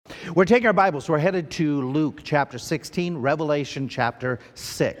We're taking our Bibles. We're headed to Luke chapter 16, Revelation chapter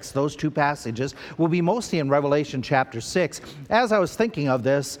 6. Those two passages will be mostly in Revelation chapter 6. As I was thinking of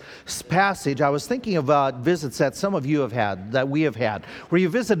this passage, I was thinking of visits that some of you have had, that we have had, where you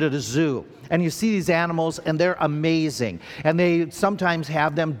visited a zoo and you see these animals and they're amazing. And they sometimes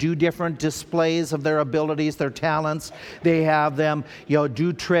have them do different displays of their abilities, their talents. They have them,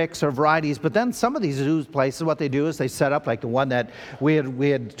 do tricks or varieties. But then some of these zoo places, what they do is they set up like the one that we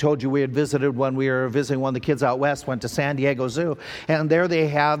had told you we had visited when we were visiting one of the kids out west, went to San Diego Zoo. And there they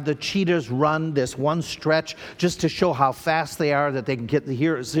have the cheetahs run this one stretch just to show how fast they are, that they can get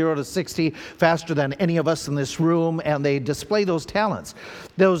the 0 to 60 faster than any of us in this room. And they display those talents.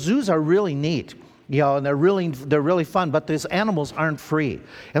 Those zoos are really neat. And they're really fun, but these animals aren't free.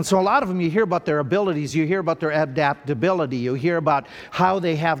 And so a lot of them, you hear about their abilities, you hear about their adaptability, you hear about how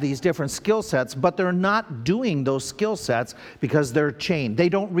they have these different skill sets, but they're not doing those skill sets because they're chained. They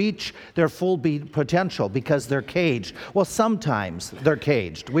don't reach their full potential because they're caged. Well, sometimes they're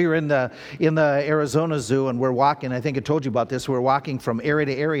caged. We were in the Arizona Zoo, and we're walking, I think I told you about this, we're walking from area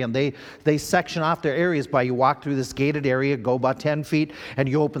to area, and they section off their areas by you walk through this gated area, go about 10 feet, and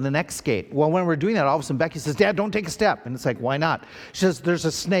you open the next gate. Well, when we're doing that, all of a sudden Becky says, "Dad, don't take a step." And it's like, why not? She says, "There's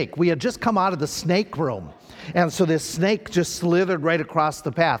a snake." We had just come out of the snake room. And so this snake just slithered right across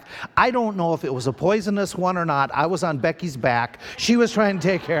the path. I don't know if it was a poisonous one or not. I was on Becky's back. She was trying to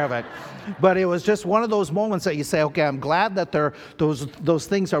take care of it. But it was just one of those moments that you say, okay, I'm glad that those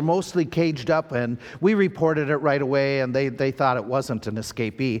things are mostly caged up. And we reported it right away, and they thought it wasn't an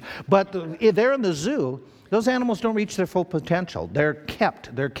escapee. But they're in the zoo. Those animals don't reach their full potential. They're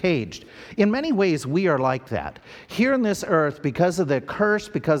caged. In many ways, we are like that. Here on this earth, because of the curse,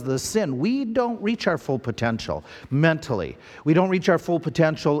 because of the sin, we don't reach our full potential mentally. We don't reach our full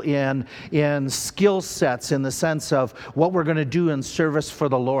potential in skill sets, in the sense of what we're going to do in service for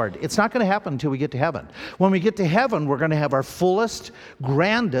the Lord. It's not going to happen until we get to heaven. When we get to heaven, we're going to have our fullest,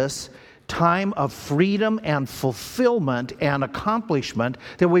 grandest time of freedom and fulfillment and accomplishment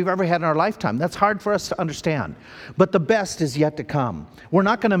that we've ever had in our lifetime. That's hard for us to understand. But the best is yet to come. We're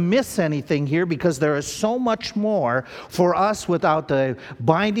not going to miss anything here because there is so much more for us without the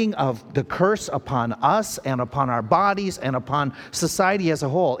binding of the curse upon us and upon our bodies and upon society as a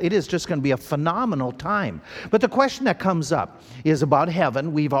whole. It is just going to be a phenomenal time. But the question that comes up is about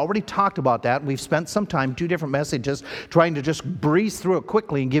heaven. We've already talked about that. We've spent some time, 2 different messages, trying to just breeze through it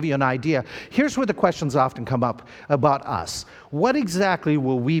quickly and give you an idea. Here's where the questions often come up about us. What exactly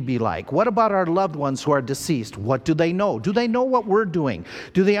will we be like? What about our loved ones who are deceased? What do they know? Do they know what we're doing?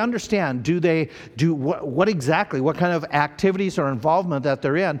 Do they understand? Do they do what exactly? What kind of activities or involvement that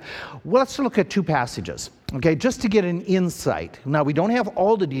they're in? Well, let's look at 2 passages. Okay, just to get an insight. Now, we don't have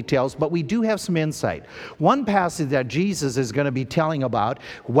all the details, but we do have some insight. One passage that Jesus is going to be telling about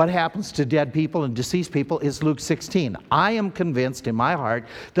what happens to dead people and deceased people is Luke 16. I am convinced in my heart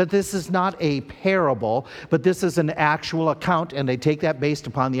that this is not a parable, but this is an actual account, and they take that based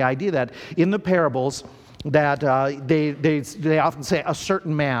upon the idea that in the parables, that they often say a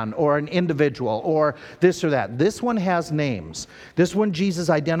certain man or an individual or this or that. This one has names. This one Jesus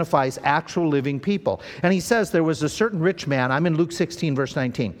identifies actual living people. And he says there was a certain rich man, I'm in Luke 16 verse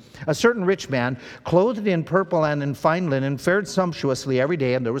 19, a certain rich man clothed in purple and in fine linen fared sumptuously every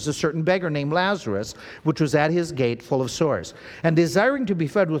day, and there was a certain beggar named Lazarus, which was at his gate full of sores, and desiring to be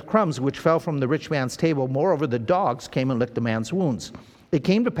fed with crumbs which fell from the rich man's table. Moreover, the dogs came and licked the man's wounds. It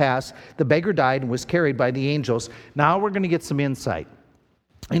came to pass, the beggar died and was carried by the angels. Now we're going to get some insight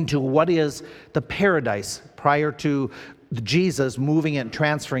into what is the paradise prior to Jesus moving it and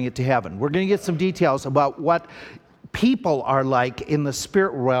transferring it to heaven. We're going to get some details about what people are like in the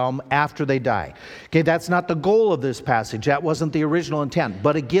spirit realm after they die. Okay, that's not the goal of this passage. That wasn't the original intent,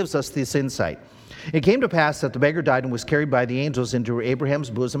 but it gives us this insight. It came to pass that the beggar died and was carried by the angels into Abraham's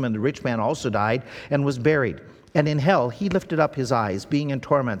bosom, and the rich man also died and was buried. And in hell he lifted up his eyes, being in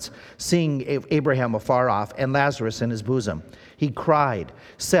torments, seeing Abraham afar off, and Lazarus in his bosom. He cried,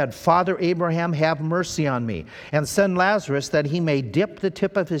 said, Father Abraham, have mercy on me, and send Lazarus that he may dip the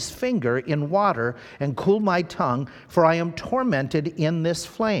tip of his finger in water and cool my tongue, for I am tormented in this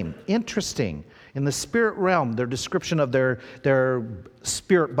flame. Interesting. In the spirit realm, their description of their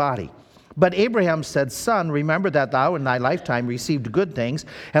spirit body. But Abraham said, Son, remember that thou in thy lifetime received good things,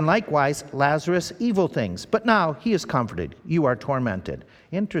 and likewise Lazarus evil things. But now he is comforted, you are tormented.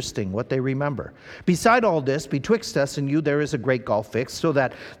 Interesting what they remember. Beside all this, betwixt us and you there is a great gulf fixed, so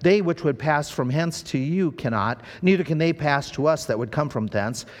that they which would pass from hence to you cannot, neither can they pass to us that would come from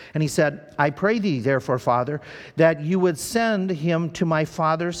thence. And he said, I pray thee therefore, Father, that you would send him to my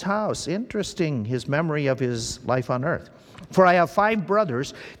father's house. Interesting, his memory of his life on earth. For I have 5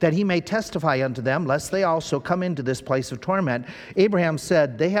 brothers, that he may testify unto them, lest they also come into this place of torment. Abraham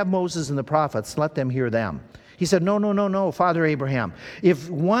said, They have Moses and the prophets, let them hear them. He said, No, Father Abraham. If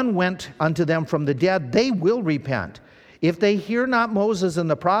one went unto them from the dead, they will repent. If they hear not Moses and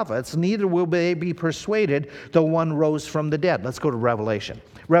the prophets, neither will they be persuaded, though one rose from the dead. Let's go to Revelation.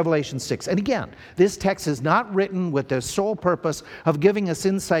 Revelation 6. And again, this text is not written with the sole purpose of giving us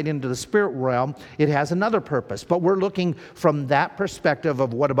insight into the spirit realm. It has another purpose, but we're looking from that perspective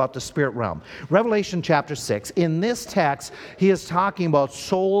of what about the spirit realm. Revelation chapter 6. In this text, he is talking about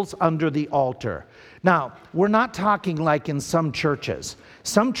souls under the altar. Now, we're not talking like in some churches.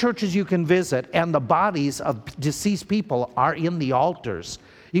 Some churches you can visit and the bodies of deceased people are in the altars.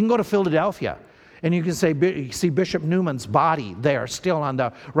 You can go to Philadelphia and you can see Bishop Newman's body there still on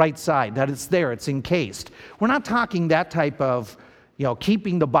the right side, that it's there, it's encased. We're not talking that type of,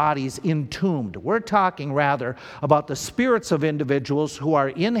 keeping the bodies entombed. We're talking rather about the spirits of individuals who are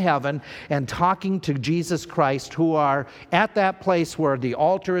in heaven and talking to Jesus Christ, who are at that place where the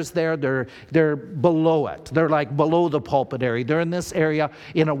altar is there. They're below it. They're like below the pulpit area. They're in this area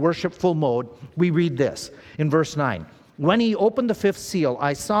in a worshipful mode. We read this in verse 9. When he opened the 5th seal,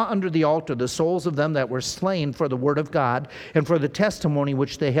 I saw under the altar the souls of them that were slain for the word of God and for the testimony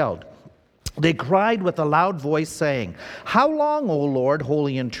which they held. They cried with a loud voice, saying, How long, O Lord,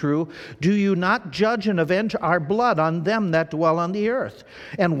 holy and true, do you not judge and avenge our blood on them that dwell on the earth?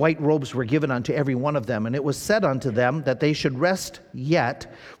 And white robes were given unto every one of them, and it was said unto them that they should rest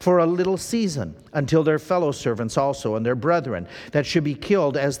yet for a little season, until their fellow servants also and their brethren that should be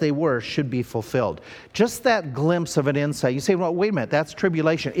killed as they were should be fulfilled. Just that glimpse of an insight. You say, well, wait a minute, that's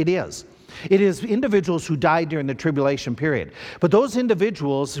tribulation. It is. It is individuals who died during the tribulation period. But those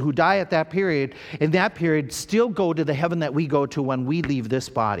individuals who die at that period, in that period, still go to the heaven that we go to when we leave this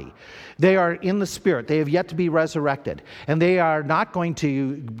body. They are in the spirit. They have yet to be resurrected. And they are not going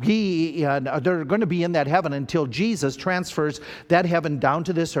to be, they're going to be in that heaven until Jesus transfers that heaven down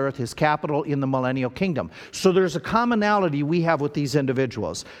to this earth, his capital in the millennial kingdom. So there's a commonality we have with these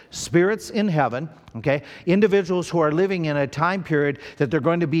individuals. Spirits in heaven, okay? Individuals who are living in a time period that they're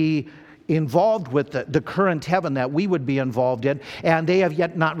going to be involved with the current heaven that we would be involved in, and they have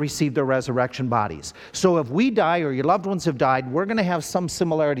yet not received their resurrection bodies. So if we die or your loved ones have died, we're going to have some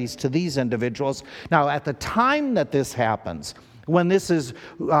similarities to these individuals. Now, at the time that this happens, when this is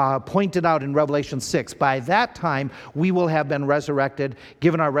pointed out in Revelation 6, by that time we will have been resurrected,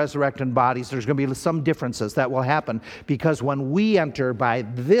 given our resurrected bodies. There's going to be some differences that will happen, because when we enter by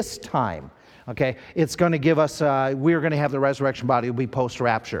this time, okay, it's going to give us, we're going to have the resurrection body. It will be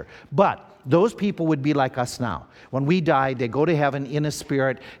post-rapture. But those people would be like us now. When we die, they go to heaven in a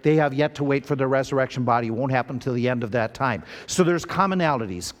spirit. They have yet to wait for their resurrection body. It won't happen until the end of that time. So there's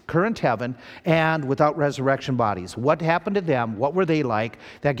commonalities, current heaven and without resurrection bodies. What happened to them? What were they like?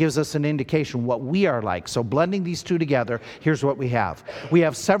 That gives us an indication what we are like. So blending these two together, here's what we have. We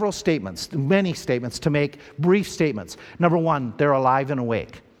have several statements, many statements to make, brief statements. Number one, they're alive and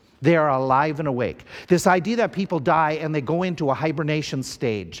awake. They are alive and awake. This idea that people die and they go into a hibernation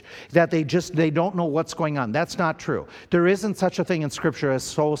stage, that they don't know what's going on, that's not true. There isn't such a thing in Scripture as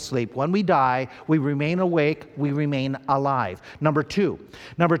soul sleep. When we die, we remain awake, we remain alive. Number two,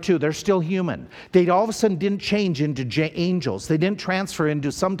 they're still human. They all of a sudden didn't change into angels. They didn't transfer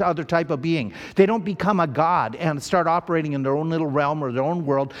into some other type of being. They don't become a god and start operating in their own little realm or their own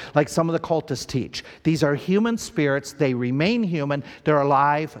world like some of the cultists teach. These are human spirits. They remain human. They're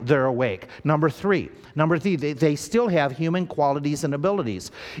alive. They're awake. Number three, they still have human qualities and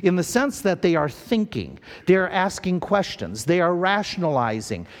abilities in the sense that they are thinking, they're asking questions, they are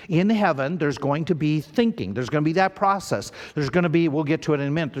rationalizing. In heaven, there's going to be thinking. There's going to be that process. There's going to be, we'll get to it in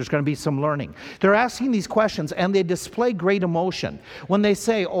a minute, there's going to be some learning. They're asking these questions and they display great emotion. When they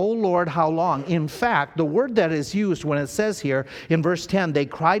say, "Oh Lord, how long?" In fact, the word that is used when it says here in verse 10, they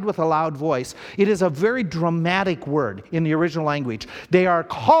cried with a loud voice, it is a very dramatic word in the original language. They are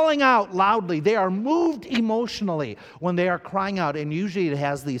calling out loudly. They are moved emotionally when they are crying out, and usually it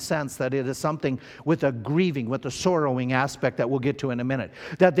has the sense that it is something with a grieving, with a sorrowing aspect that we'll get to in a minute,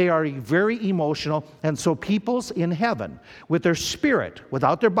 that they are very emotional. And so peoples in heaven, with their spirit,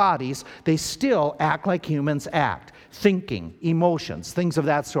 without their bodies, they still act like humans act. Thinking, emotions, things of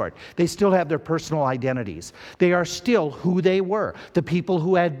that sort. They still have their personal identities. They are still who they were, the people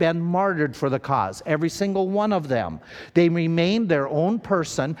who had been martyred for the cause, every single one of them. They remained their own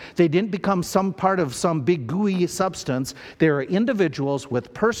person. They didn't become some part of some big gooey substance. They are individuals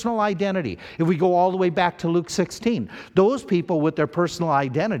with personal identity. If we go all the way back to Luke 16, those people with their personal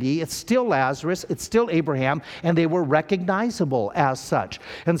identity, it's still Lazarus, it's still Abraham, and they were recognizable as such.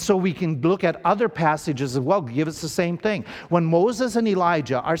 And so we can look at other passages as well, give us the same same thing. When Moses and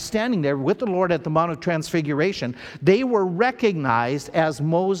Elijah are standing there with the Lord at the Mount of Transfiguration, they were recognized as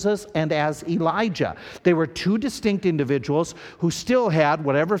Moses and as Elijah. They were two distinct individuals who still had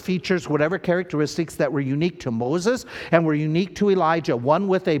whatever features, whatever characteristics that were unique to Moses and were unique to Elijah. One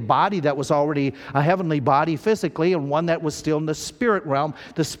with a body that was already a heavenly body physically, and one that was still in the spirit realm,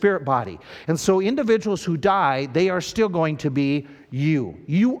 the spirit body. And so individuals who die, they are still going to be you.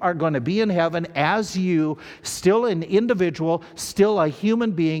 You are going to be in heaven as you, still an individual, still a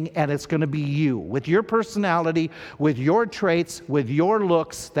human being, and it's going to be you. With your personality, with your traits, with your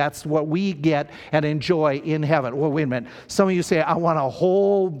looks, that's what we get and enjoy in heaven. Well, wait a minute. Some of you say, I want a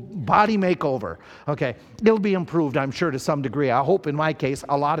whole body makeover. Okay, it'll be improved, I'm sure, to some degree. I hope in my case,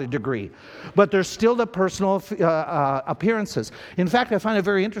 a lot of degree. But there's still the personal appearances. In fact, I find it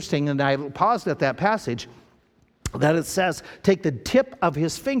very interesting, and I paused at that passage, that it says, take the tip of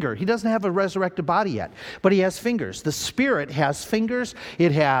his finger. He doesn't have a resurrected body yet, but he has fingers. The Spirit has fingers.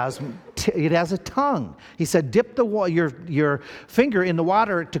 It has a tongue. He said, dip your finger in the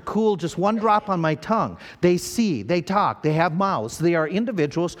water to cool just one drop on my tongue. They see, they talk, they have mouths. They are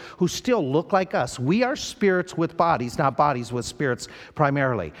individuals who still look like us. We are spirits with bodies, not bodies with spirits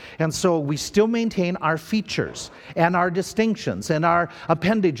primarily. And so we still maintain our features and our distinctions, and our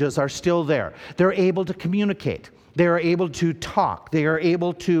appendages are still there. They're able to communicate. They are able to talk. They are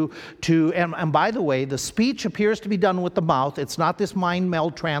able to and by the way, the speech appears to be done with the mouth. It's not this mind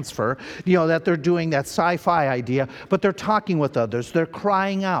meld transfer, that they're doing, that sci-fi idea, but they're talking with others. They're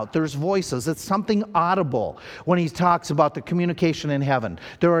crying out. There's voices. It's something audible when he talks about the communication in heaven.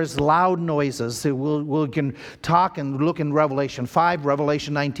 There is loud noises. We can talk and look in Revelation 5,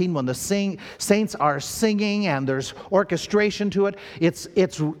 Revelation 19, when the saints are singing and there's orchestration to it.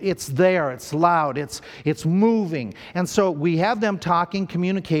 It's there. It's loud. It's moving. And so we have them talking,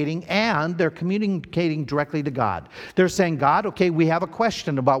 communicating, and they're communicating directly to God. They're saying, God, okay, we have a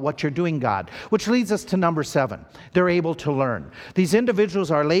question about what you're doing, God, which leads us to number 7. They're able to learn. These individuals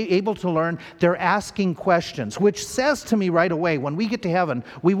are able to learn. They're asking questions, which says to me right away, when we get to heaven,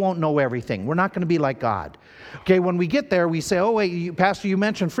 we won't know everything. We're not going to be like God. Okay, when we get there, we say, oh, wait, Pastor, you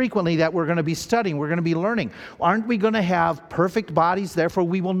mentioned frequently that we're going to be studying, we're going to be learning. Aren't we going to have perfect bodies, therefore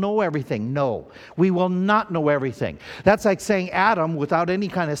we will know everything? No, we will not know everything. That's like saying Adam, without any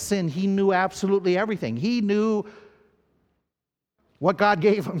kind of sin, he knew absolutely everything. He knew what God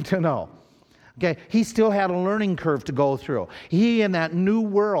gave him to know. Okay, he still had a learning curve to go through. He, in that new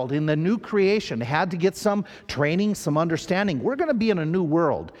world, in the new creation, had to get some training, some understanding. We're going to be in a new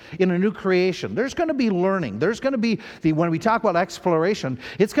world, in a new creation. There's going to be learning. There's going to be, when we talk about exploration,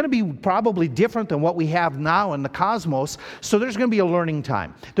 it's going to be probably different than what we have now in the cosmos. So there's going to be a learning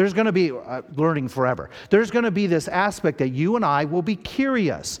time. There's going to be learning forever. There's going to be this aspect that you and I will be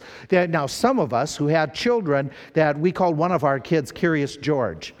curious. That now, some of us who had children, that we called one of our kids Curious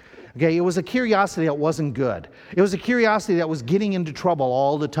George. Okay, it was a curiosity that wasn't good. It was a curiosity that was getting into trouble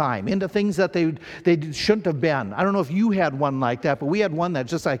all the time, into things that they shouldn't have been. I don't know if you had one like that, but we had one that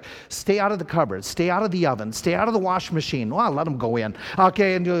just like, stay out of the cupboard, stay out of the oven, stay out of the washing machine. Well, let them go in.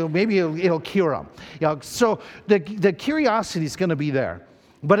 Okay, and maybe it'll cure them. So the curiosity is going to be there.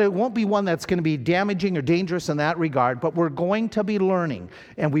 But it won't be one that's going to be damaging or dangerous in that regard, but we're going to be learning,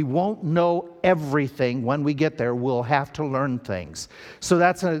 and we won't know everything when we get there. We'll have to learn things. So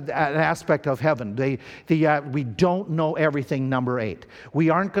that's an aspect of heaven. We don't know everything, number 8. We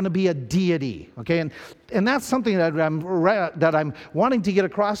aren't going to be a deity, okay? And that's something that I'm wanting to get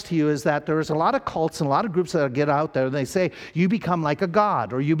across to you, is that there's a lot of cults and a lot of groups that get out there, and they say, you become like a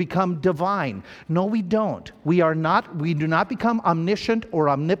god, or you become divine. No, we don't. We do not become omniscient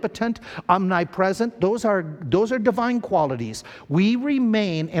or omnipotent, omnipresent. Those are divine qualities. We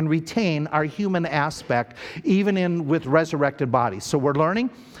remain and retain our human aspect, even with resurrected bodies. So we're learning.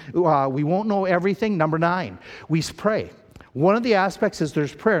 We won't know everything. Number 9, we pray. One of the aspects is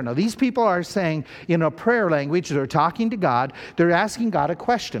there's prayer. Now, these people are saying in a prayer language, they're talking to God, they're asking God a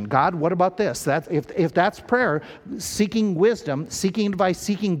question. God, what about this? If that's prayer, seeking wisdom, seeking advice,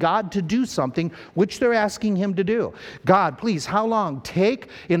 seeking God to do something, which they're asking him to do. God, please, how long?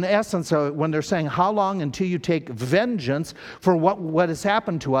 In essence, when they're saying how long until you take vengeance for what has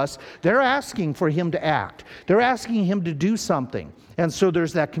happened to us, they're asking for him to act. They're asking him to do something. And so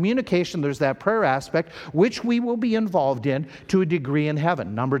there's that communication, there's that prayer aspect, which we will be involved in to a degree in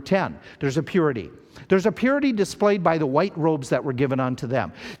heaven. Number 10, there's a purity. There's a purity displayed by the white robes that were given unto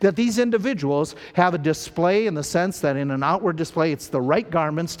them. That these individuals have a display in the sense that in an outward display, it's the right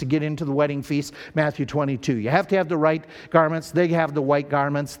garments to get into the wedding feast, Matthew 22. You have to have the right garments. They have the white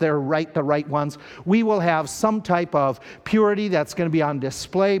garments. They're the right ones. We will have some type of purity that's going to be on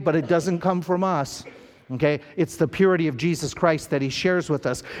display, but it doesn't come from us. Okay, it's the purity of Jesus Christ that he shares with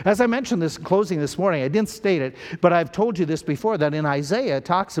us. As I mentioned this in closing this morning, I didn't state it, but I've told you this before, that in Isaiah it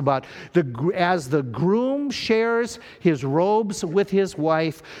talks about as the groom shares his robes with his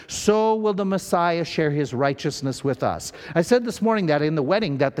wife, so will the Messiah share his righteousness with us. I said this morning that in the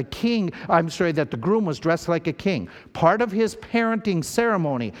wedding that the groom was dressed like a king. Part of his parenting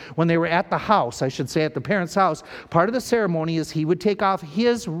ceremony, when they were at the house, I should say at the parents' house, part of the ceremony is he would take off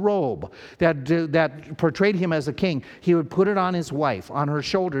his robe that portrayed him as a king. He would put it on his wife, on her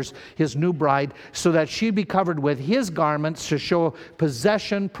shoulders, his new bride, so that she'd be covered with his garments to show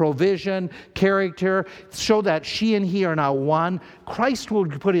possession, provision, character, show that she and he are now one. Christ will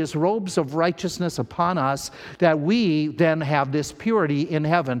put his robes of righteousness upon us, that we then have this purity in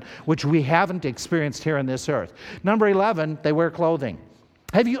heaven, which we haven't experienced here on this earth. Number 11, they wear clothing.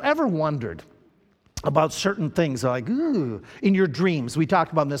 Have you ever wondered about certain things like, ooh, in your dreams? We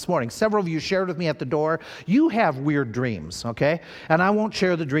talked about them this morning. Several of you shared with me at the door. You have weird dreams, okay? And I won't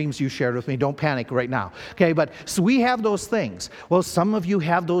share the dreams you shared with me. Don't panic right now, okay? But so we have those things. Well, some of you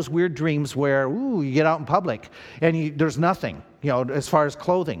have those weird dreams where, ooh, you get out in public and there's nothing. As far as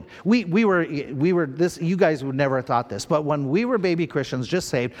clothing. We were this, you guys would never have thought this, but when we were baby Christians, just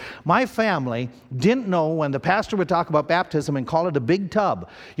saved, my family didn't know when the pastor would talk about baptism and call it a big tub,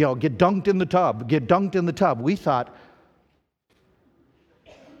 get dunked in the tub. We thought,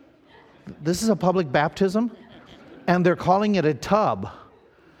 this is a public baptism, and they're calling it a tub.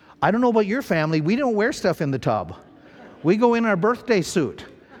 I don't know about your family, we don't wear stuff in the tub. We go in our birthday suit.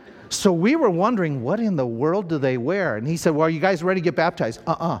 So we were wondering, what in the world do they wear? And he said, well, are you guys ready to get baptized?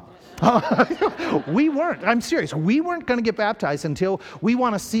 We weren't. I'm serious. We weren't going to get baptized until we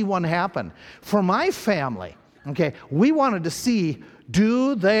want to see one happen. For my family, okay, we wanted to see,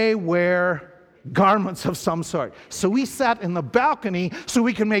 do they wear garments of some sort? So we sat in the balcony so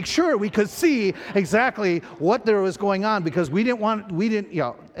we could make sure we could see exactly what there was going on, because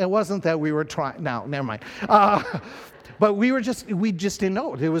it wasn't that we were trying. No, never mind. But we just didn't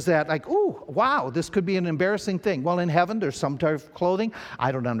know. It was that like, oh, wow, this could be an embarrassing thing. Well, in heaven, there's some type of clothing.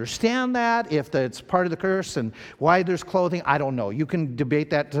 I don't understand that, if it's part of the curse and why there's clothing. I don't know. You can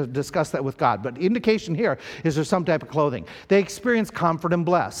debate that, to discuss that with God. But indication here is there's some type of clothing. They experience comfort and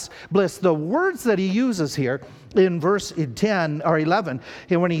bliss. The words that he uses here in verse 10 or 11,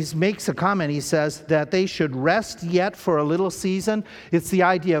 and when he makes a comment, he says that they should rest yet for a little season. It's the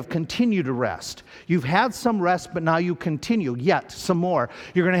idea of continue to rest. You've had some rest, but now you continue yet some more.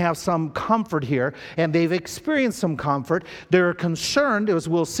 You're going to have some comfort here, and they've experienced some comfort. They're concerned, as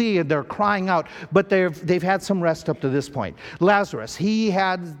we'll see, and they're crying out, but they've had some rest up to this point. Lazarus, he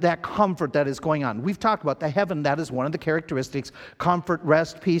had that comfort that is going on. We've talked about the heaven. That is one of the characteristics. Comfort,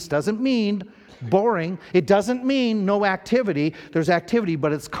 rest, peace doesn't mean boring. It doesn't mean no activity. There's activity,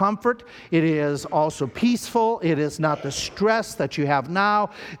 but it's comfort. It is also peaceful. It is not the stress that you have now.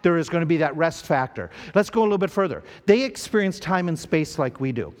 There is going to be that rest factor. Let's go a little bit further. They experience time and space like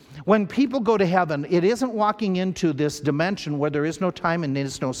we do. When people go to heaven, it isn't walking into this dimension where there is no time and there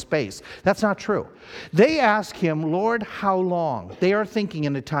is no space. That's not true. They ask him, Lord, how long? They are thinking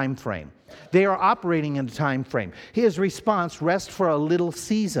in a time frame. They are operating in a time frame. His response, rest for a little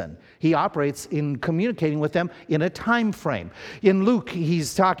season. He operates in communicating with them in a time frame. In Luke,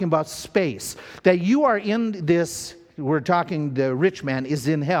 he's talking about space. That you are in this, we're talking, the rich man is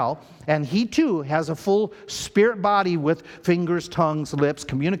in hell, and he too has a full spirit body with fingers, tongues, lips,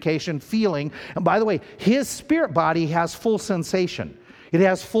 communication, feeling. And by the way, his spirit body has full sensation. It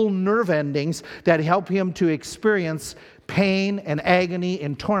has full nerve endings that help him to experience pain and agony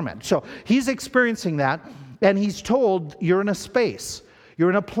and torment. So he's experiencing that, and he's told, you're in a space. You're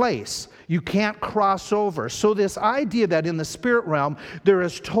in a place. You can't cross over. So this idea that in the spirit realm, there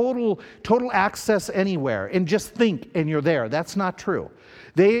is total access anywhere, and just think and you're there. That's not true.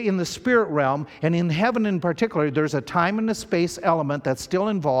 They, in the spirit realm, and in heaven in particular, there's a time and a space element that's still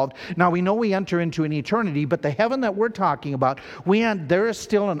involved. Now, we know we enter into an eternity, but the heaven that we're talking about, there is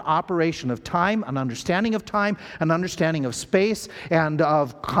still an operation of time, an understanding of space, and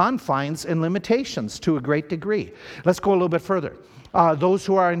of confines and limitations to a great degree. Let's go a little bit further. Those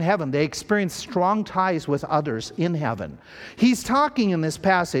who are in heaven, they experience strong ties with others in heaven. He's talking in this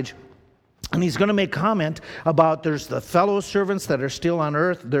passage, and he's going to make comment about there's the fellow servants that are still on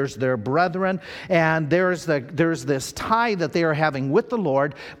earth, there's their brethren, and there's this tie that they are having with the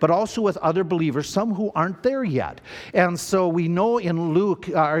Lord, but also with other believers, some who aren't there yet. And so we know in Luke,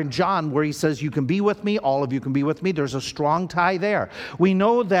 or in John, where he says, you can be with me, all of you can be with me, there's a strong tie there. We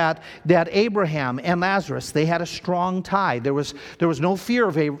know that Abraham and Lazarus, they had a strong tie. There was no fear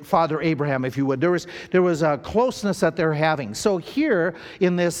of Father Abraham, if you would. There was a closeness that they're having. So here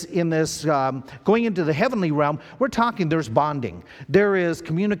in this going into the heavenly realm, we're talking there's bonding. There is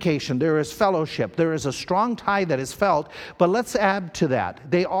communication. There is fellowship. There is a strong tie that is felt. But let's add to that.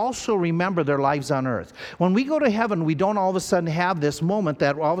 They also remember their lives on earth. When we go to heaven, we don't all of a sudden have this moment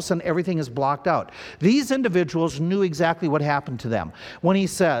that all of a sudden everything is blocked out. These individuals knew exactly what happened to them. When he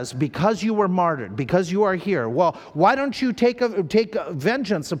says, because you were martyred, because you are here, well, why don't you take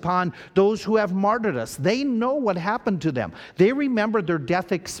vengeance upon those who have martyred us? They know what happened to them. They remember their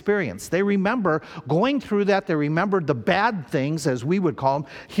death experience. They remember going through that. They remember the bad things, as we would call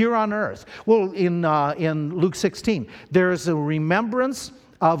them, here on earth. Well, in Luke 16, there is a remembrance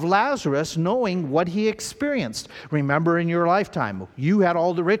of Lazarus knowing what he experienced. Remember in your lifetime, you had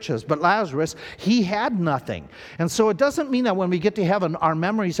all the riches, but Lazarus, he had nothing. And so it doesn't mean that when we get to heaven, our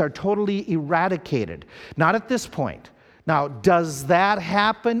memories are totally eradicated. Not at this point. Now, does that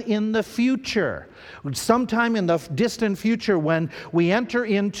happen in the future? Sometime in the distant future, when we enter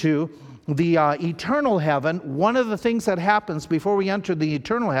into the eternal heaven, one of the things that happens before we enter the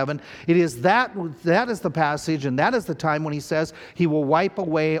eternal heaven, it is that is the passage, and that is the time when he says he will wipe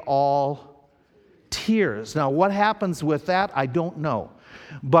away all tears. Now, what happens with that, I don't know.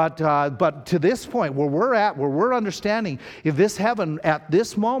 But to this point, where we're understanding, if this heaven at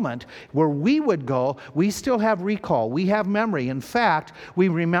this moment, where we would go, we still have recall, we have memory. In fact, we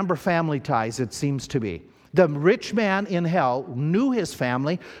remember family ties, it seems to be. The rich man in hell knew his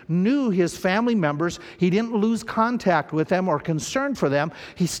family members. He didn't lose contact with them or concern for them.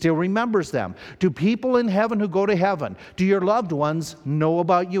 He still remembers them. Do people in heaven who go to heaven, do your loved ones know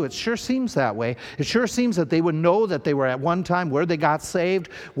about you? It sure seems that way. It sure seems that they would know that they were at one time, where they got saved,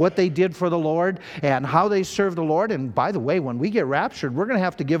 what they did for the Lord, and how they served the Lord. And by the way, when we get raptured, we're going to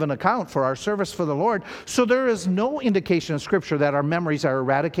have to give an account for our service for the Lord. So there is no indication in Scripture that our memories are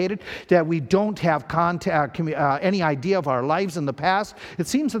eradicated, that we don't have contact, any idea of our lives in the past. It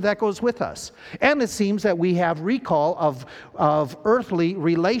seems that goes with us. And it seems that we have recall of earthly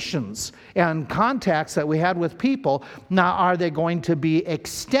relations and contacts that we had with people. Now, are they going to be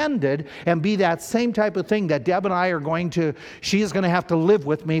extended and be that same type of thing that Deb and I are she is going to have to live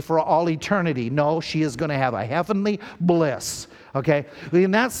with me for all eternity? No, she is going to have a heavenly bliss. Okay,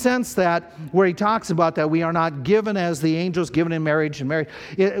 in that sense, that where he talks about that we are not given as the angels given in marriage and married,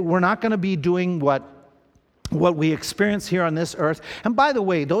 we're not going to be doing what we experience here on this earth. And by the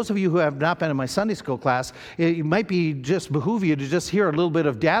way, those of you who have not been in my Sunday school class, it might be just behoove you to just hear a little bit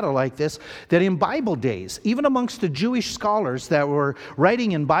of data like this, that in Bible days, even amongst the Jewish scholars that were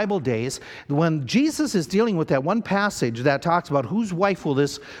writing in Bible days, when Jesus is dealing with that one passage that talks about whose wife will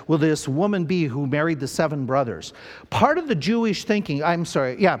this woman be who married the 7 brothers, part of the Jewish thinking,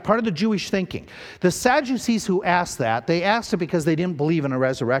 the Sadducees who asked that, they asked it because they didn't believe in a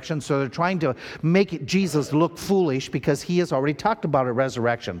resurrection, so they're trying to make Jesus look foolish because he has already talked about a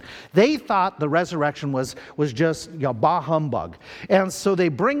resurrection. They thought the resurrection was just bah humbug. And so they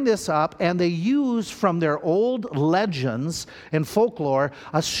bring this up and they use from their old legends and folklore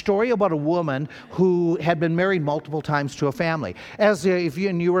a story about a woman who had been married multiple times to a family. As if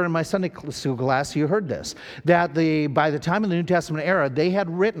you were in my Sunday school class, you heard this, that by the time of the New Testament era, they had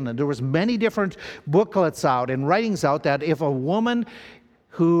written, and there was many different booklets out and writings out, that if a woman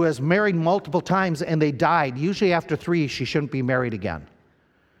who has married multiple times and they died, usually after 3, she shouldn't be married again.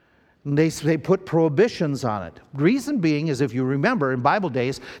 And they put prohibitions on it. Reason being is, if you remember, in Bible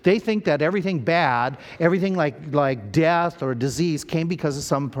days, they think that everything bad, everything like death or disease came because of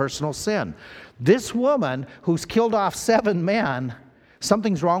some personal sin. This woman who's killed off 7 men,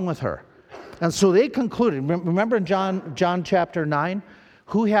 something's wrong with her. And so they concluded, remember in John chapter 9,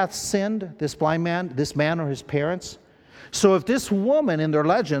 who hath sinned, this blind man, this man or his parents? So if this woman in their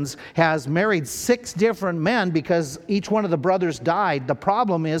legends has married 6 different men because each one of the brothers died, the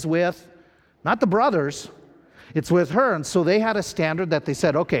problem is with, not the brothers, it's with her. And so they had a standard that they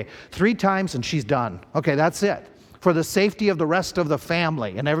said, okay, 3 times and she's done. Okay, that's it. For the safety of the rest of the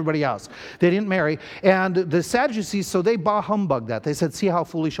family and everybody else. They didn't marry. And the Sadducees, so they bah humbugged that. They said, see how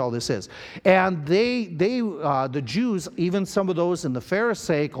foolish all this is. And the Jews, even some of those in the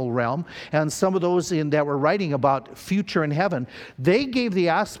Pharisaical realm, and some of those that were writing about future in heaven, they gave the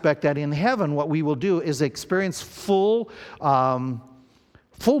aspect that in heaven what we will do is experience full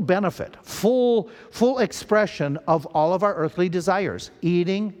benefit, full expression of all of our earthly desires: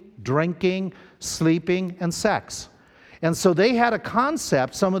 eating, drinking, sleeping, and sex. And so they had a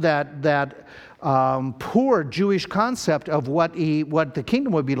concept, some of that poor Jewish concept of what the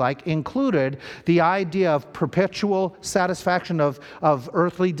kingdom would be like, included the idea of perpetual satisfaction of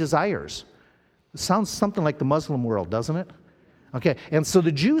earthly desires. It sounds something like the Muslim world, doesn't it? Okay, and so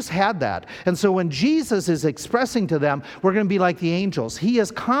the Jews had that. And so when Jesus is expressing to them, we're going to be like the angels, he is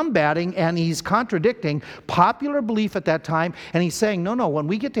combating and he's contradicting popular belief at that time. And he's saying, no, when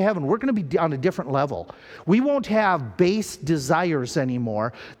we get to heaven, we're going to be on a different level. We won't have base desires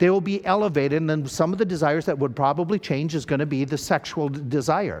anymore. They will be elevated. And then some of the desires that would probably change is going to be the sexual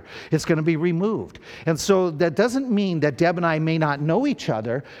desire. It's going to be removed. And so that doesn't mean that Deb and I may not know each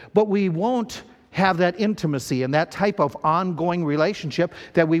other, but we won't have that intimacy and that type of ongoing relationship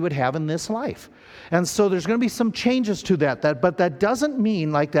that we would have in this life. And so there's going to be some changes to that, but that doesn't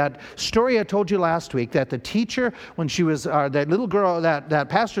mean, like that story I told you last week, that the teacher, when she was, that little girl, that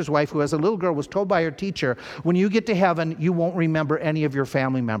pastor's wife who has a little girl was told by her teacher, when you get to heaven, you won't remember any of your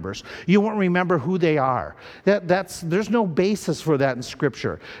family members. You won't remember who they are. There's no basis for that in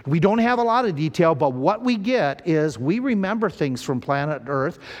Scripture. We don't have a lot of detail, but what we get is we remember things from planet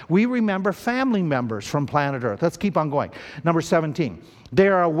Earth. We remember family members from planet Earth. Let's keep on going. Number 17. They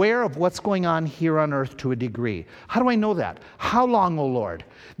are aware of what's going on here on earth to a degree. How do I know that? How long, O Lord?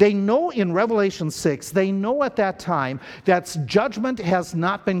 They know in Revelation 6, they know at that time that judgment has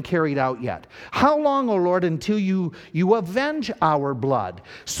not been carried out yet. How long, O Lord, until you avenge our blood?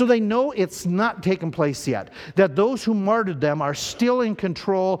 So they know it's not taken place yet, that those who martyred them are still in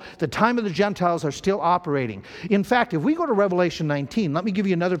control. The time of the Gentiles are still operating. In fact, if we go to Revelation 19, let me give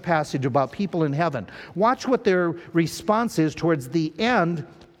you another passage about people in heaven. Watch what their response is towards the end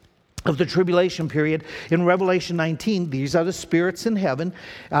of the tribulation period. In Revelation 19, these are the spirits in heaven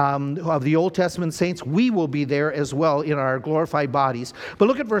of the Old Testament saints. We will be there as well in our glorified bodies. But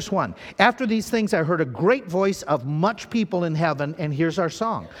look at verse 1. After these things I heard a great voice of much people in heaven, and here's our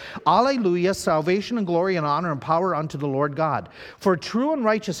song. Alleluia, salvation and glory and honor and power unto the Lord God. For true and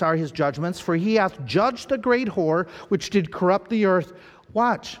righteous are his judgments, for he hath judged the great whore which did corrupt the earth.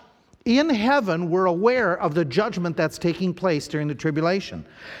 Watch. In heaven, we're aware of the judgment that's taking place during the tribulation.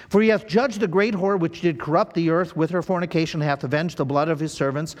 For he hath judged the great whore which did corrupt the earth with her fornication, hath avenged the blood of his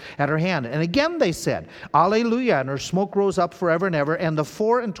servants at her hand. And again they said, Alleluia, and her smoke rose up forever and ever. And the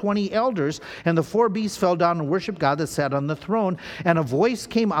 24 elders and the 4 beasts fell down and worshipped God that sat on the throne. And a voice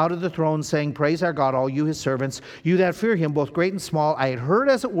came out of the throne, saying, Praise our God, all you his servants, you that fear him, both great and small. I had heard,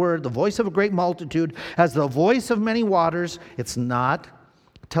 as it were, the voice of a great multitude, as the voice of many waters. It's not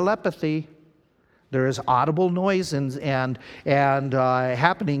telepathy. There is audible noise and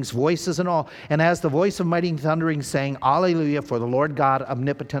happenings, voices and all. And as the voice of mighty thundering, saying, Alleluia, for the Lord God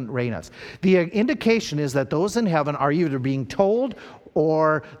omnipotent reigneth. The indication is that those in heaven are either being told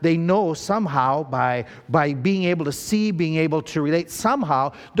or they know somehow by being able to see, being able to relate,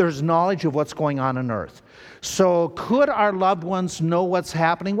 somehow there's knowledge of what's going on earth. So could our loved ones know what's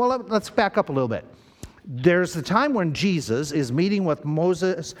happening? Well, let's back up a little bit. There's the time when Jesus is meeting with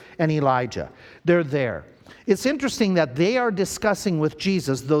Moses and Elijah. They're there. It's interesting that they are discussing with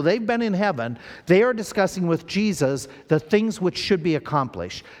Jesus, though they've been in heaven, they are discussing with Jesus the things which should be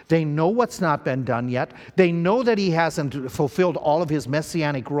accomplished. They know what's not been done yet. They know that he hasn't fulfilled all of his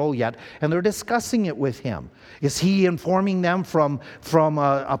messianic role yet, and they're discussing it with him. Is he informing them from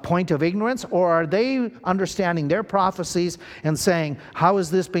a point of ignorance, or are they understanding their prophecies and saying, how is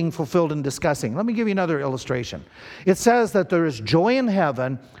this being fulfilled and discussing? Let me give you another illustration. It says that there is joy in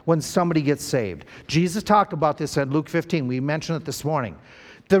heaven when somebody gets saved. Jesus talked about this in Luke 15. We mentioned it this morning.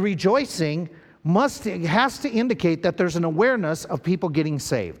 The rejoicing has to indicate that there's an awareness of people getting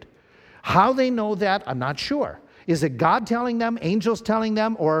saved. How they know that, I'm not sure. Is it God telling them, angels telling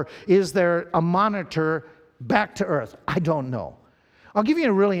them, or is there a monitor back to earth? I don't know. I'll give you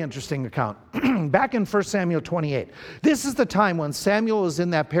a really interesting account. Back in 1 Samuel 28, this is the time when Samuel is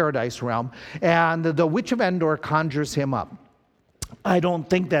in that paradise realm, and the witch of Endor conjures him up. I don't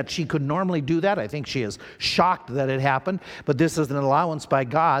think that she could normally do that. I think she is shocked that it happened, but this is an allowance by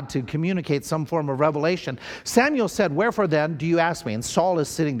God to communicate some form of revelation. Samuel said, wherefore then do you ask me? And Saul is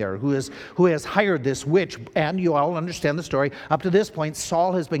sitting there, who has hired this witch, and you all understand the story. Up to this point,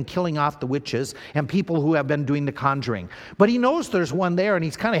 Saul has been killing off the witches and people who have been doing the conjuring. But he knows there's one there, and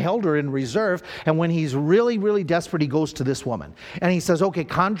he's kind of held her in reserve, and when he's really, really desperate, he goes to this woman. And he says, okay,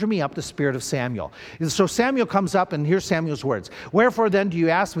 conjure me up the spirit of Samuel. And so Samuel comes up, and here's Samuel's words. Wherefore then do you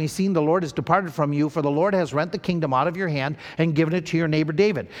ask me, seeing the Lord has departed from you, for the Lord has rent the kingdom out of your hand and given it to your neighbor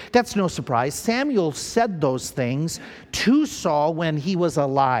David. That's no surprise. Samuel said those things to Saul when he was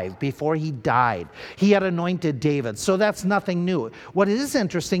alive, before he died. He had anointed David, so that's nothing new. What is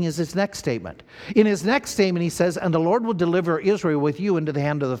interesting is his next statement. In his next statement he says, and the Lord will deliver Israel with you into the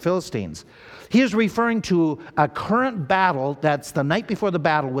hand of the Philistines. He is referring to a current battle that's the night before the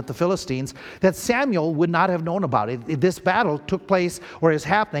battle with the Philistines that Samuel would not have known about. This battle took place or is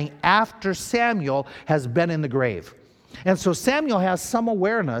happening after Samuel has been in the grave. And so Samuel has some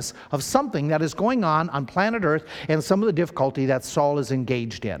awareness of something that is going on planet Earth and some of the difficulty that Saul is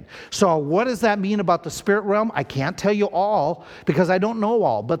engaged in. So what does that mean about the spirit realm? I can't tell you all because I don't know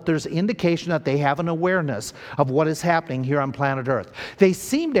all, but there's indication that they have an awareness of what is happening here on planet Earth. They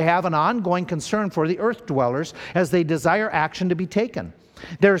seem to have an ongoing concern for the earth dwellers as they desire action to be taken.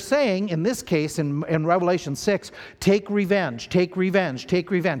 They're saying, in this case, in Revelation 6, take revenge, take revenge,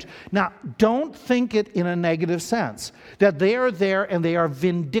 take revenge. Now, don't think it in a negative sense, that they are there and they are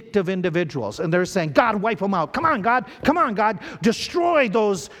vindictive individuals. And they're saying, God, wipe them out. Come on, God, destroy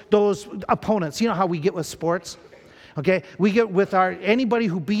those opponents. You know how we get with sports? Okay, we get with anybody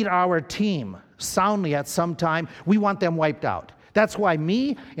who beat our team soundly at some time, we want them wiped out. That's why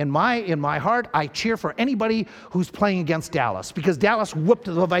in my heart, I cheer for anybody who's playing against Dallas, because Dallas whooped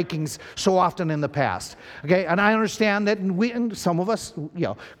the Vikings so often in the past. Okay, and I understand that and some of us,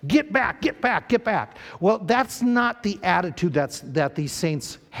 get back. Well, that's not the attitude that these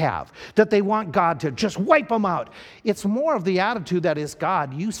saints have, that they want God to just wipe them out. It's more of the attitude that is,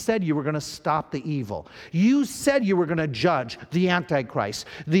 God, you said you were going to stop the evil. You said you were going to judge the Antichrist,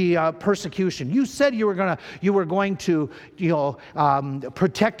 the persecution. You said you were going to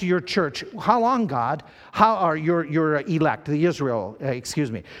protect your church. How long, God? How are your elect, the Israel,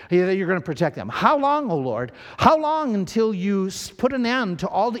 you're going to protect them. How long, O Lord? How long until you put an end to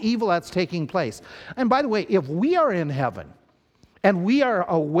all the evil that's taking place? And by the way, if we are in heaven, and we are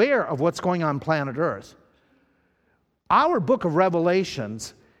aware of what's going on planet Earth, our book of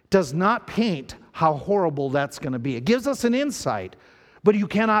Revelations does not paint how horrible that's going to be. It gives us an insight, but you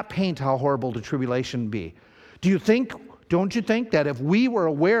cannot paint how horrible the tribulation be. Don't you think that if we were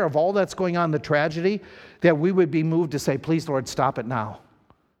aware of all that's going on, the tragedy, that we would be moved to say, please, Lord, stop it now.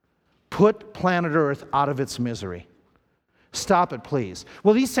 Put planet Earth out of its misery. Stop it, please.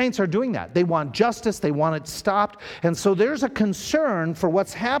 Well, these saints are doing that. They want justice. They want it stopped. And so there's a concern for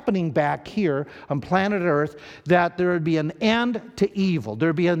what's happening back here on planet Earth, that there would be an end to evil.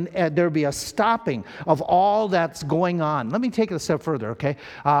 There'd be a stopping of all that's going on. Let me take it a step further, okay?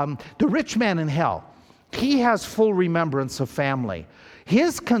 The rich man in hell, he has full remembrance of family.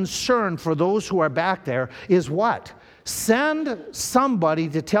 His concern for those who are back there is what? Send somebody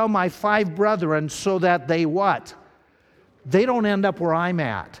to tell my 5 brethren so that they what? They don't end up where I'm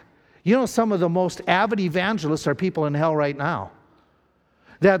at. Some of the most avid evangelists are people in hell right now.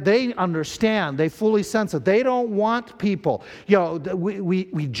 That they understand, they fully sense it. They don't want people.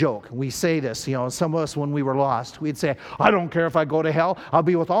 We joke, we say this, some of us when we were lost, we'd say, I don't care if I go to hell, I'll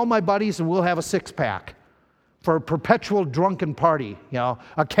be with all my buddies and we'll have a 6-pack for a perpetual drunken party,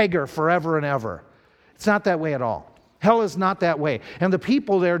 a kegger forever and ever. It's not that way at all. Hell is not that way. And the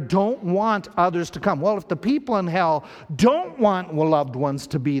people there don't want others to come. Well, if the people in hell don't want loved ones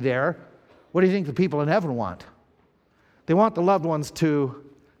to be there, what do you think the people in heaven want? They want the loved ones to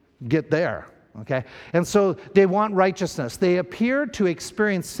get there, okay? And so they want righteousness. They appear to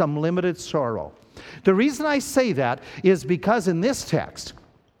experience some limited sorrow. The reason I say that is because in this text,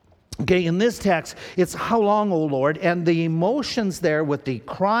 it's how long, O Lord? And the emotions there with the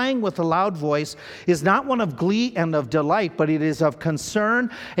crying with a loud voice is not one of glee and of delight, but it is of concern.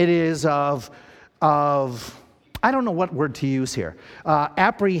 It is of I don't know what word to use here,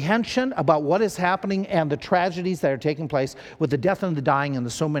 apprehension about what is happening and the tragedies that are taking place with the death and the dying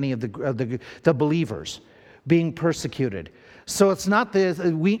and so many of the believers being persecuted. So it's not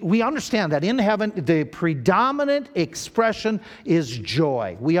we understand that in heaven, the predominant expression is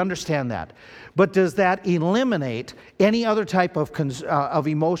joy. We understand that. But does that eliminate any other type of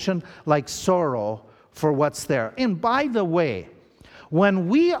emotion like sorrow for what's there? And by the way, when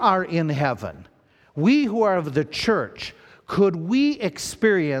we are in heaven, we who are of the church, could we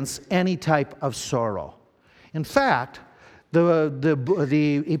experience any type of sorrow? In fact,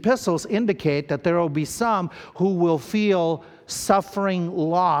 the epistles indicate that there will be some who will feel suffering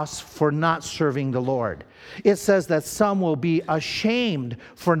loss for not serving the Lord. It says that some will be ashamed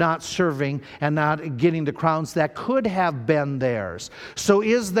for not serving and not getting the crowns that could have been theirs. So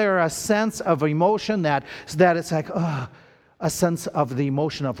is there a sense of emotion that it's like, a sense of the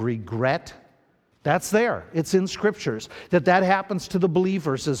emotion of regret? That's there. It's in scriptures that happens to the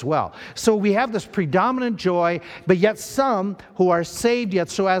believers as well. So we have this predominant joy, but yet some who are saved yet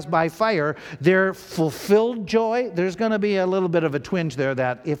so as by fire, their fulfilled joy, there's going to be a little bit of a twinge there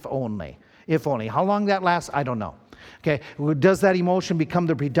that if only. How long that lasts, I don't know. Okay, does that emotion become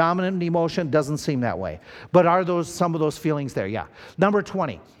the predominant emotion? Doesn't seem that way. But are some of those feelings there? Yeah. Number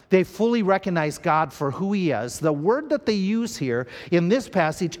 20. They fully recognize God for who He is. The word that they use here in this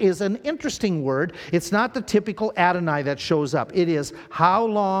passage is an interesting word. It's not the typical Adonai that shows up. It is, how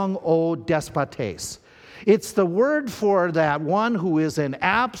long, O despotes? It's the word for that one who is in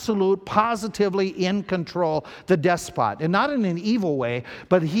absolute, positively in control, the despot. And not in an evil way,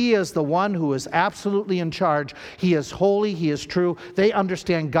 but he is the one who is absolutely in charge. He is holy, he is true. They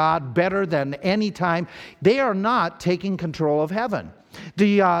understand God better than any time. They are not taking control of heaven.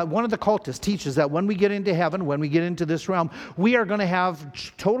 One of the cultists teaches that when we get into heaven, when we get into this realm, we are going to have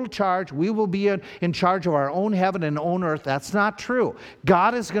total charge. We will be in charge of our own heaven and own earth. That's not true.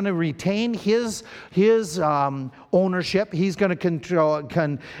 God is going to retain his ownership. He's going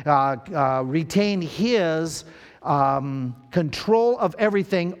to retain his control of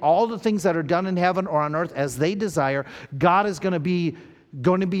everything. All the things that are done in heaven or on earth as they desire, God is going to be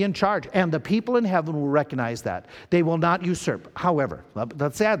in charge, and the people in heaven will recognize that. They will not usurp. However,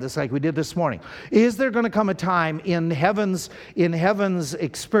 let's add this like we did this morning. Is there going to come a time in heaven's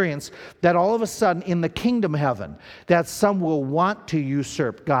experience that all of a sudden in the kingdom heaven that some will want to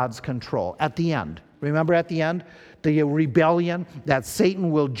usurp God's control at the end? Remember at the end? The rebellion that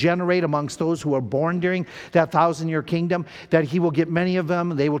Satan will generate amongst those who are born during that 1,000-year kingdom, that he will get many of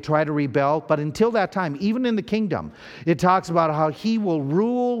them, they will try to rebel. But until that time, even in the kingdom, it talks about how he will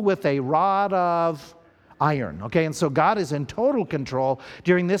rule with a rod of iron. Okay, and so God is in total control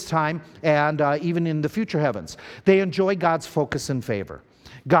during this time and even in the future heavens. They enjoy God's focus and favor.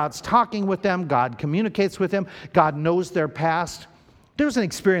 God's talking with them. God communicates with them. God knows their past. There's an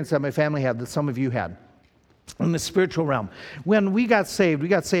experience that my family had that some of you had in the spiritual realm. When we got saved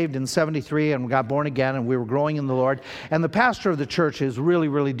in 73 and we got born again and we were growing in the Lord. And the pastor of the church is really,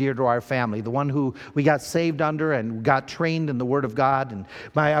 really dear to our family. The one who we got saved under and got trained in the Word of God. And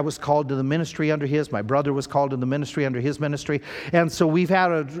I was called to the ministry under his. My brother was called to the ministry under his ministry. And so we've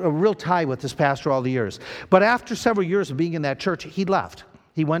had a real tie with this pastor all the years. But after several years of being in that church, he left.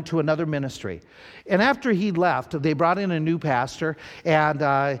 He went to another ministry. And after he left, they brought in a new pastor,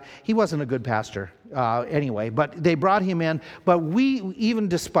 and he wasn't a good pastor anyway, but they brought him in. But we, even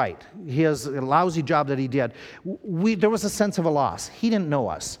despite his lousy job that he did, there was a sense of a loss. He didn't know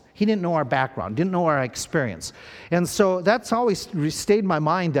us. He didn't know our background, didn't know our experience. And so that's always stayed in my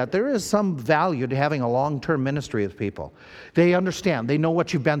mind that there is some value to having a long-term ministry with people. They understand. They know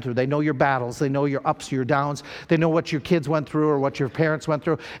what you've been through. They know your battles. They know your ups, your downs. They know what your kids went through or what your parents went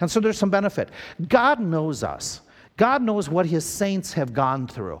through. And so there's some benefit. God knows us. God knows what his saints have gone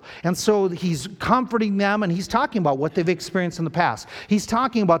through. And so he's comforting them, and he's talking about what they've experienced in the past. He's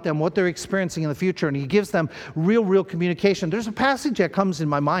talking about them, what they're experiencing in the future, and he gives them real communication. There's a passage that comes in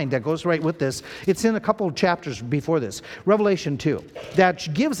my mind that goes right with this. It's in a couple of chapters before this, Revelation 2,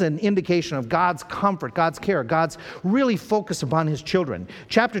 that gives an indication of God's comfort, God's care, God's really focus upon his children.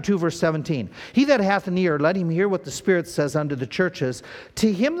 Chapter 2, verse 17. He that hath an ear, let him hear what the Spirit says unto the churches.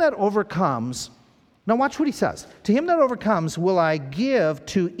 To him that overcomes... Now watch what he says. To him that overcomes will I give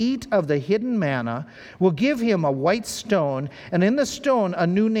to eat of the hidden manna, will give him a white stone, and in the stone a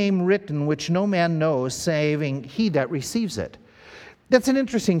new name written, which no man knows, saving he that receives it. That's an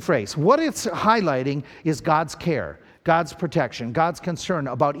interesting phrase. What it's highlighting is God's care, God's protection, God's concern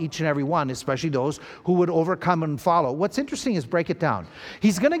about each and every one, especially those who would overcome and follow. What's interesting is break it down.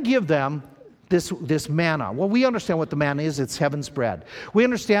 He's going to give them this manna. Well, we understand what the manna is. It's heaven's bread. We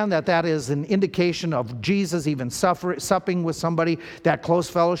understand that that is an indication of Jesus even supping with somebody, that close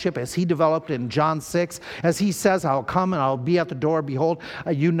fellowship as he developed in John 6. As he says, I'll come and I'll be at the door. Behold,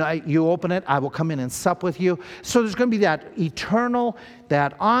 you open it. I will come in and sup with you. So there's going to be that eternal,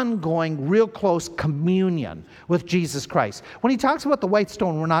 that ongoing, real close communion with Jesus Christ. When he talks about the white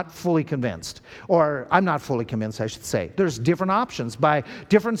stone, we're not fully convinced. Or I'm not fully convinced, I should say. There's different options by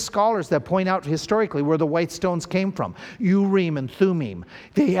different scholars that point out historically where the white stones came from. Urim and Thummim.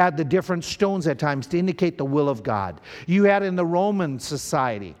 They had the different stones at times to indicate the will of God. You had in the Roman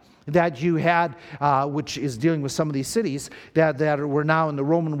society that you had, which is dealing with some of these cities that were now in the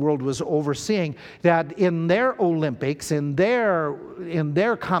Roman world was overseeing, that in their Olympics, in their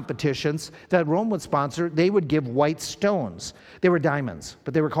competitions that Rome would sponsor, they would give white stones. They were diamonds,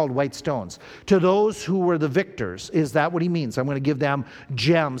 but they were called white stones. To those who were the victors, is that what he means? I'm going to give them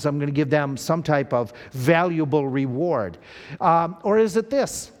gems. I'm going to give them some type of valuable reward. Or is it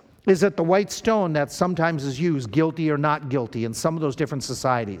this? Is it the white stone that sometimes is used, guilty or not guilty, in some of those different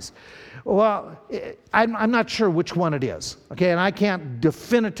societies? Well, I'm not sure which one it is, okay? And I can't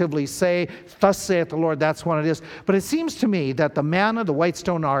definitively say, thus saith the Lord, that's one it is. But it seems to me that the manna, the white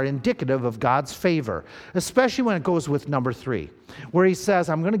stone, are indicative of God's favor, especially when it goes with number 3, where he says,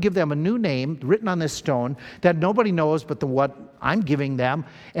 I'm going to give them a new name written on this stone that nobody knows but what I'm giving them,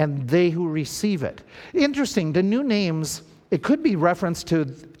 and they who receive it. Interesting, the new names It could be reference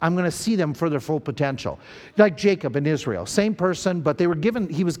to, I'm going to see them for their full potential. Like Jacob in Israel, same person, but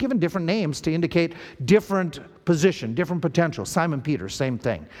he was given different names to indicate different position, different potential. Simon Peter, same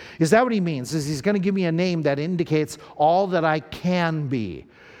thing. Is that what he means? Is he's going to give me a name that indicates all that I can be?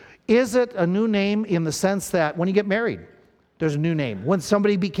 Is it a new name in the sense that when you get married, there's a new name. When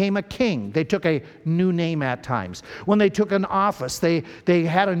somebody became a king, they took a new name at times. When they took an office, they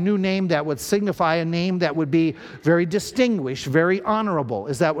had a new name that would signify a name that would be very distinguished, very honorable.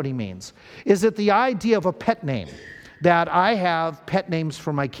 Is that what he means? Is it the idea of a pet name? That I have pet names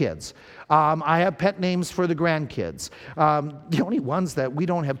for my kids. I have pet names for the grandkids. The only ones that we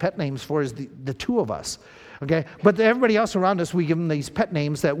don't have pet names for is the two of us. Okay? But everybody else around us, we give them these pet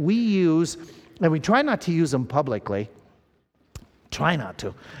names that we use, and we try not to use them publicly. Try not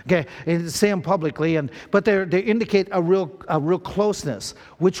to. Okay, and say them publicly, but they indicate a real closeness.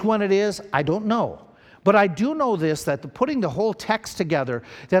 Which one it is, I don't know. But I do know this, that putting the whole text together,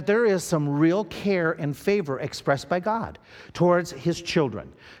 that there is some real care and favor expressed by God towards his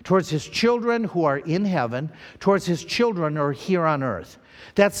children who are in heaven, towards his children who are here on earth.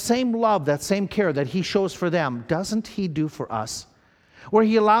 That same love, that same care that he shows for them, doesn't he do for us? Where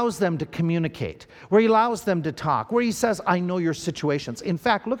he allows them to communicate, where he allows them to talk, where he says, I know your situations. In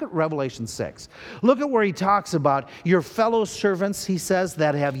fact, look at Revelation 6. Look at where he talks about your fellow servants, he says,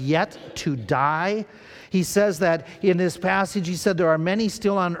 that have yet to die. He says that in this passage, he said, there are many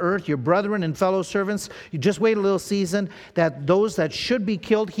still on earth, your brethren and fellow servants. You just wait a little season, that those that should be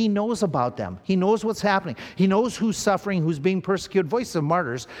killed, he knows about them. He knows what's happening. He knows who's suffering, who's being persecuted. Voice of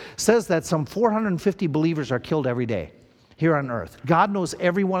Martyrs says that some 450 believers are killed every day here on earth. God knows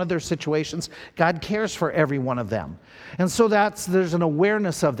every one of their situations. God cares for every one of them. And so there's an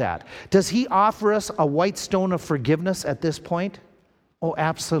awareness of that. Does he offer us a white stone of forgiveness at this point? Oh,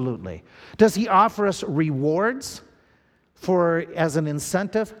 absolutely. Does he offer us rewards as an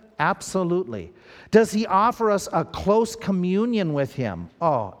incentive? Absolutely. Does he offer us a close communion with him?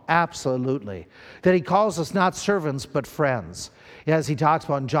 Oh, absolutely. That he calls us not servants, but friends, as he talks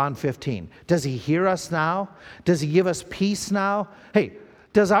about in John 15. Does he hear us now? Does he give us peace now? Hey,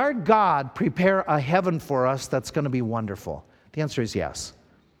 does our God prepare a heaven for us that's going to be wonderful? The answer is yes.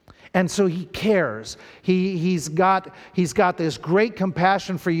 And so he cares. He's got this great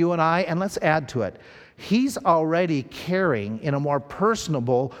compassion for you and I, and let's add to it. He's already caring in a more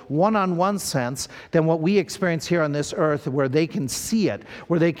personable, one-on-one sense than what we experience here on this earth, where they can see it,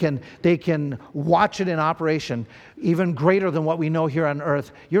 where they can watch it in operation, even greater than what we know here on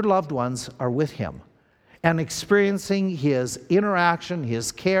earth. Your loved ones are with him and experiencing his interaction,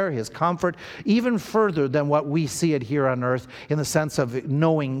 his care, his comfort, even further than what we see it here on earth in the sense of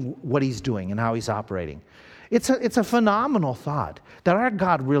knowing what he's doing and how he's operating. It's a phenomenal thought that our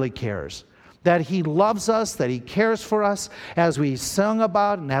God really cares. That he loves us, that he cares for us. As we sung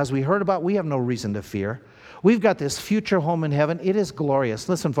about and as we heard about, we have no reason to fear. We've got this future home in heaven. It is glorious.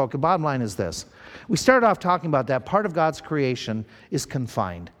 Listen, folks, the bottom line is this. We started off talking about that part of God's creation is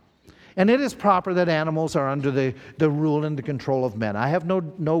confined. And it is proper that animals are under the rule and the control of men. I have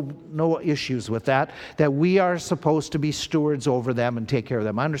no issues with that we are supposed to be stewards over them and take care of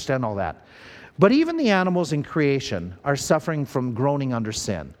them. I understand all that. But even the animals in creation are suffering from groaning under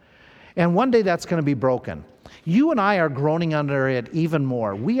sin. And one day that's going to be broken. You and I are groaning under it even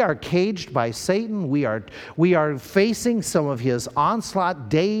more. We are caged by Satan. We are facing some of his onslaught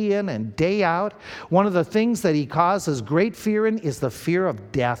day in and day out. One of the things that he causes great fear in is the fear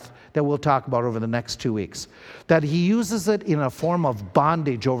of death that we'll talk about over the next 2 weeks. That he uses it in a form of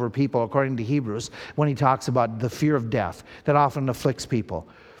bondage over people, according to Hebrews, when he talks about the fear of death that often afflicts people.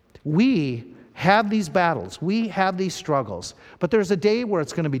 We have these battles. We have these struggles. But there's a day where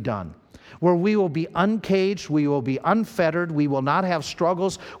it's going to be done, where we will be uncaged, we will be unfettered, we will not have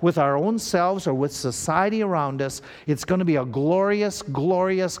struggles with our own selves or with society around us. It's going to be a glorious,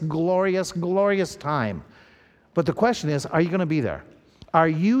 glorious, glorious, glorious time. But the question is, are you going to be there? Are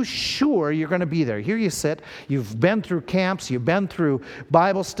you sure you're going to be there? Here you sit. You've been through camps. You've been through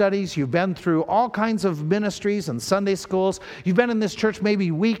Bible studies. You've been through all kinds of ministries and Sunday schools. You've been in this church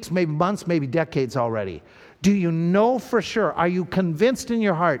maybe weeks, maybe months, maybe decades already. Do you know for sure? Are you convinced in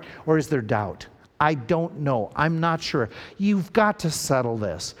your heart, or is there doubt? I don't know. I'm not sure. You've got to settle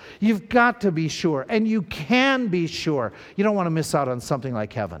this. You've got to be sure, and you can be sure. You don't want to miss out on something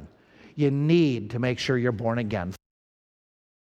like heaven. You need to make sure you're born again.